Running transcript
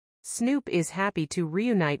Snoop is happy to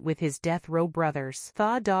reunite with his Death Row brothers.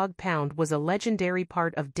 The Dogg Pound was a legendary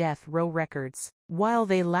part of Death Row Records. While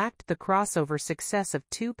they lacked the crossover success of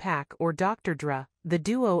Tupac or Dr. Dre, the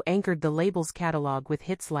duo anchored the label's catalog with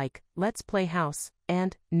hits like Let's Play House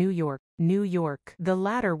and New York, New York. The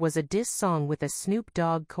latter was a diss song with a Snoop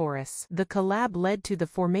Dogg chorus. The collab led to the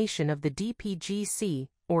formation of the DPGC,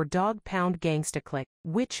 or Dogg Pound Gangsta Clique,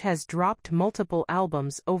 which has dropped multiple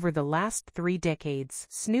albums over the last 3 decades.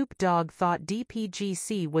 Snoop Dogg thought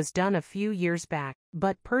DPGC was done a few years back,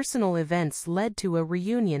 but personal events led to a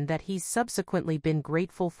reunion that he's subsequently been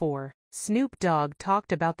grateful for. Snoop Dogg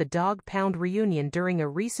talked about the Dogg Pound reunion during a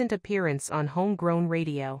recent appearance on Homegrown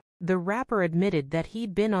Radio. The rapper admitted that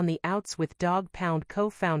he'd been on the outs with Dogg Pound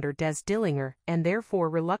co-founder Daz Dillinger and therefore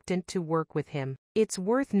reluctant to work with him. It's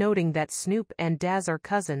worth noting that Snoop and Daz are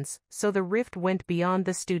cousins, so the rift went beyond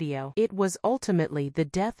the studio. It was ultimately the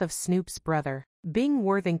death of Snoop's brother, Bing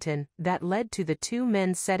Worthington, that led to the two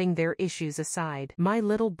men setting their issues aside. "My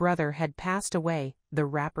little brother had passed away," the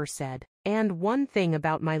rapper said. "And one thing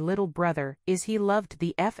about my little brother is he loved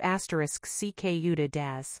the F***ck to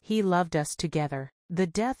Daz. He loved us together." The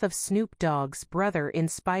death of Snoop Dogg's brother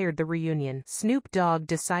inspired the reunion. Snoop Dogg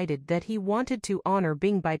decided that he wanted to honor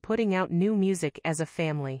Bing by putting out new music as a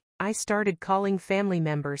family. "I started calling family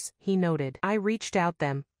members," he noted. "I reached out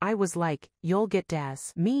them. I was like, you'll get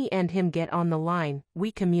Daz. Me and him get on the line, we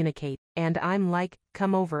communicate, and I'm like,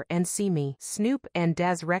 come over and see me." Snoop and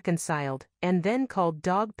Daz reconciled, and then called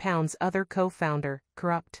Dogg Pound's other co-founder,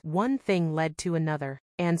 Corrupt. One thing led to another,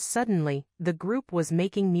 and suddenly, the group was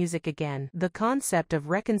making music again. The concept of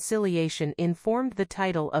reconciliation informed the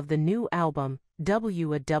title of the new album,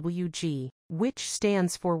 WAWG, which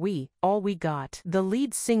stands for We, All We Got. The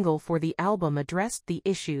lead single for the album addressed the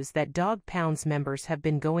issues that Dogg Pound's members have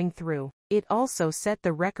been going through. It also set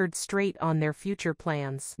the record straight on their future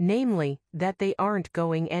plans, namely, that they aren't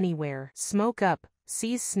going anywhere. "Smoke Up"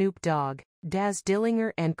 sees Snoop Dogg, Daz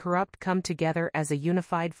Dillinger and Corrupt come together as a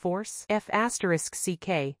unified force.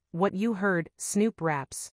 F***ck, what you heard, Snoop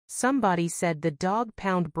raps. "Somebody said the Dogg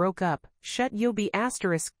Pound broke up, shut yo be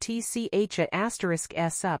 *tch**s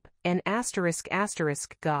up, and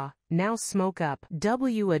 ***ga, now smoke up."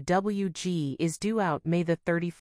 WAWG is due out May the 31st.